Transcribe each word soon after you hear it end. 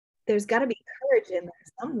there's got to be courage in there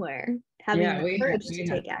somewhere, having the courage to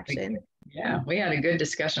take action. We had a good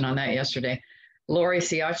discussion on that yesterday. Lori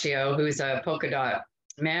Ciaccio, who's a Polkadot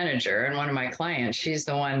manager and one of my clients, she's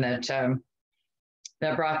the one that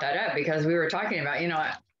that brought that up, because we were talking about,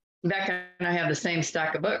 Becca and I have the same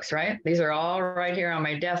stack of books, right? These are all right here on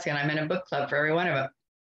my desk, and I'm in a book club for every one of them.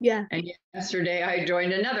 Yeah. And yesterday I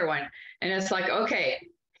joined another one, and it's like, okay,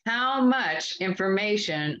 how much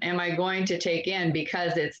information am I going to take in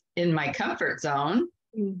because it's in my comfort zone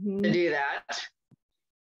to do that,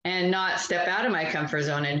 and not step out of my comfort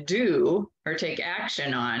zone and do or take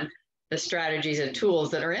action on the strategies and tools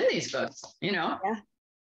that are in these books, Yeah.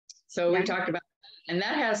 So we talked about, and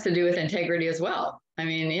that has to do with integrity as well. I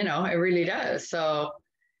mean, it really does. So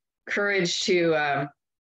courage to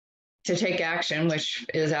take action, which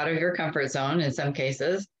is out of your comfort zone in some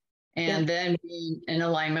cases, and then be in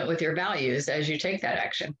alignment with your values as you take that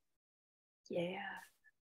action. Yeah,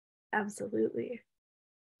 absolutely.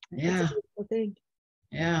 Yeah. That's a beautiful thing.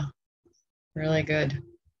 Yeah. Really good.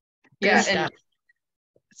 Yeah. And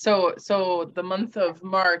so the month of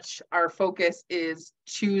March, our focus is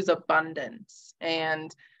choose abundance,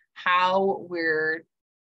 and how we're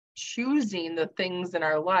choosing the things in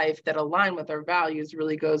our life that align with our values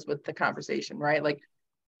really goes with the conversation, right? Like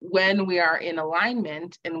when we are in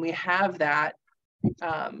alignment and we have that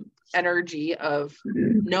energy of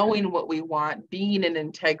knowing what we want, being in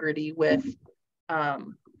integrity with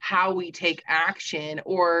how we take action,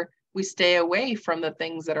 or we stay away from the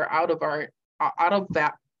things that are out of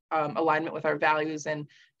that alignment with our values and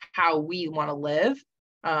how we want to live.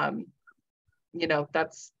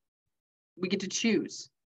 We get to choose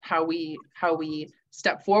how we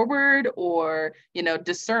step forward, or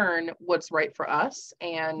discern what's right for us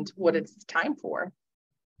and what it's time for.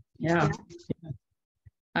 Yeah.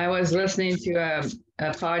 I was listening to a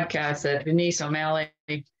podcast that Denise O'Malley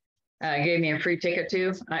gave me a free ticket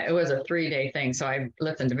to. It was a 3-day thing, so I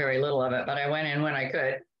listened to very little of it, but I went in when I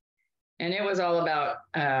could. And it was all about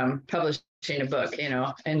publishing a book,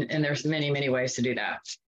 and there's many, many ways to do that.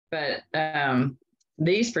 But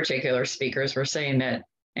these particular speakers were saying that,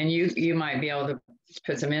 and you might be able to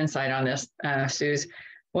put some insight on this, Suze,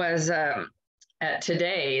 was at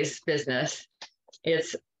today's business,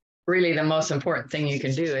 it's really the most important thing you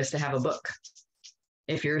can do is to have a book.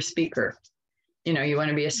 If you're a speaker, you want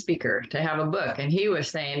to be a speaker, to have a book. And he was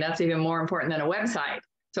saying that's even more important than a website.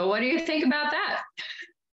 So what do you think about that?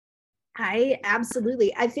 I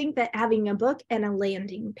think that having a book and a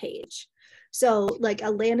landing page. So like a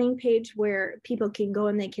landing page where people can go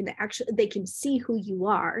and they can see who you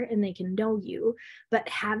are and they can know you, but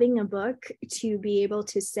having a book to be able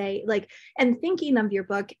to say, and thinking of your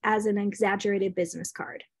book as an exaggerated business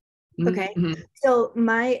card. Okay. Mm-hmm. So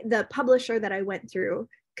the publisher that I went through,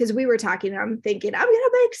 because we were talking, I'm thinking, I'm going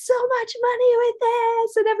to make so much money with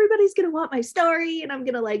this, and everybody's going to want my story, and I'm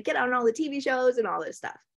going to get on all the TV shows and all this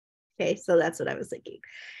stuff. Okay. So that's what I was thinking.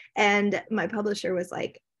 And my publisher was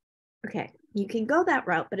like, okay, you can go that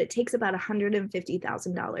route, but it takes about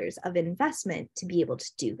 $150,000 of investment to be able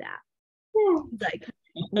to do that.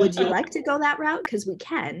 Would you like to go that route? Because we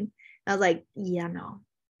can. I was like, yeah, no.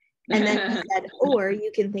 And then he said, or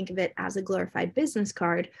you can think of it as a glorified business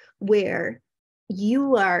card where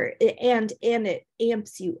you are, and it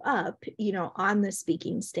amps you up, on the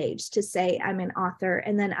speaking stage to say, I'm an author,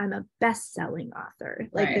 and then I'm a best-selling author.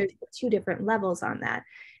 There's 2 different levels on that.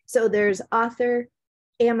 So there's author,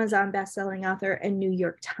 Amazon best-selling author, and New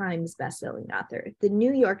York Times best-selling author. The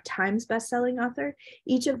New York Times best-selling author,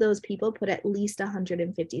 each of those people put at least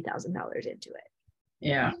 $150,000 into it.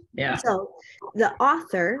 Yeah. So the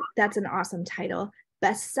author, that's an awesome title.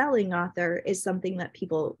 Best-selling author is something that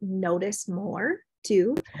people notice more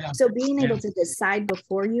too. Yeah. So being able to decide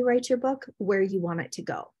before you write your book where you want it to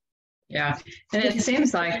go. Yeah. And it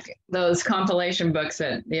seems like those compilation books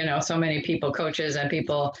that, so many people, coaches and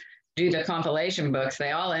people do the compilation books,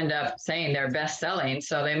 they all end up saying they're best-selling.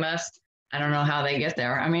 So they must, I don't know how they get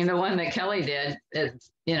there. I mean, the one that Kelly did,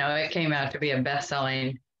 it came out to be a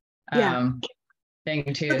best-selling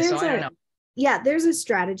thing too. So I don't know. Yeah, there's a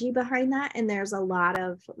strategy behind that, and there's a lot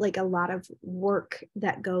of work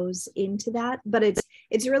that goes into that, but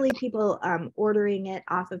it's really people ordering it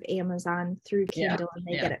off of Amazon through Kindle, and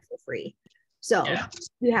they get it for free. So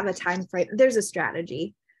you have a time frame. There's a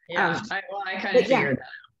strategy. I kind of figured that out.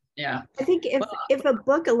 Yeah. I think if a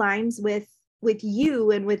book aligns with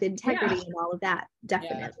you and with integrity and all of that,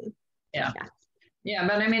 definitely. Yeah,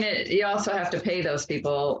 but I mean, you also have to pay those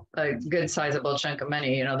people a good sizable chunk of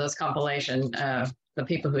money, those compilation, the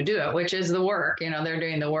people who do it, which is the work, they're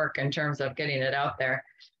doing the work in terms of getting it out there.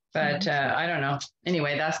 But I don't know.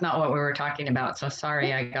 Anyway, that's not what we were talking about. So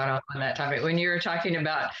sorry, I got off on that topic. When you were talking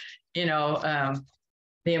about,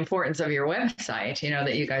 the importance of your website,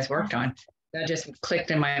 that you guys worked on, that just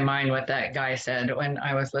clicked in my mind what that guy said when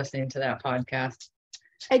I was listening to that podcast.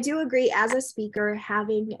 I do agree, as a speaker,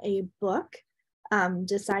 having a book,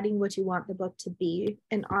 deciding what you want the book to be,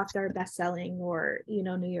 an author, best-selling, or,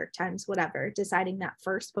 New York Times, whatever, deciding that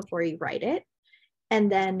first before you write it,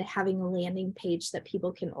 and then having a landing page that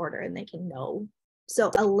people can order and they can know.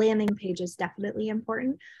 So a landing page is definitely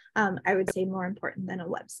important. I would say more important than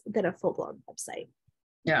a full-blown website.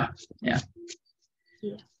 Yeah.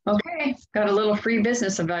 Okay, got a little free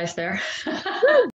business advice there.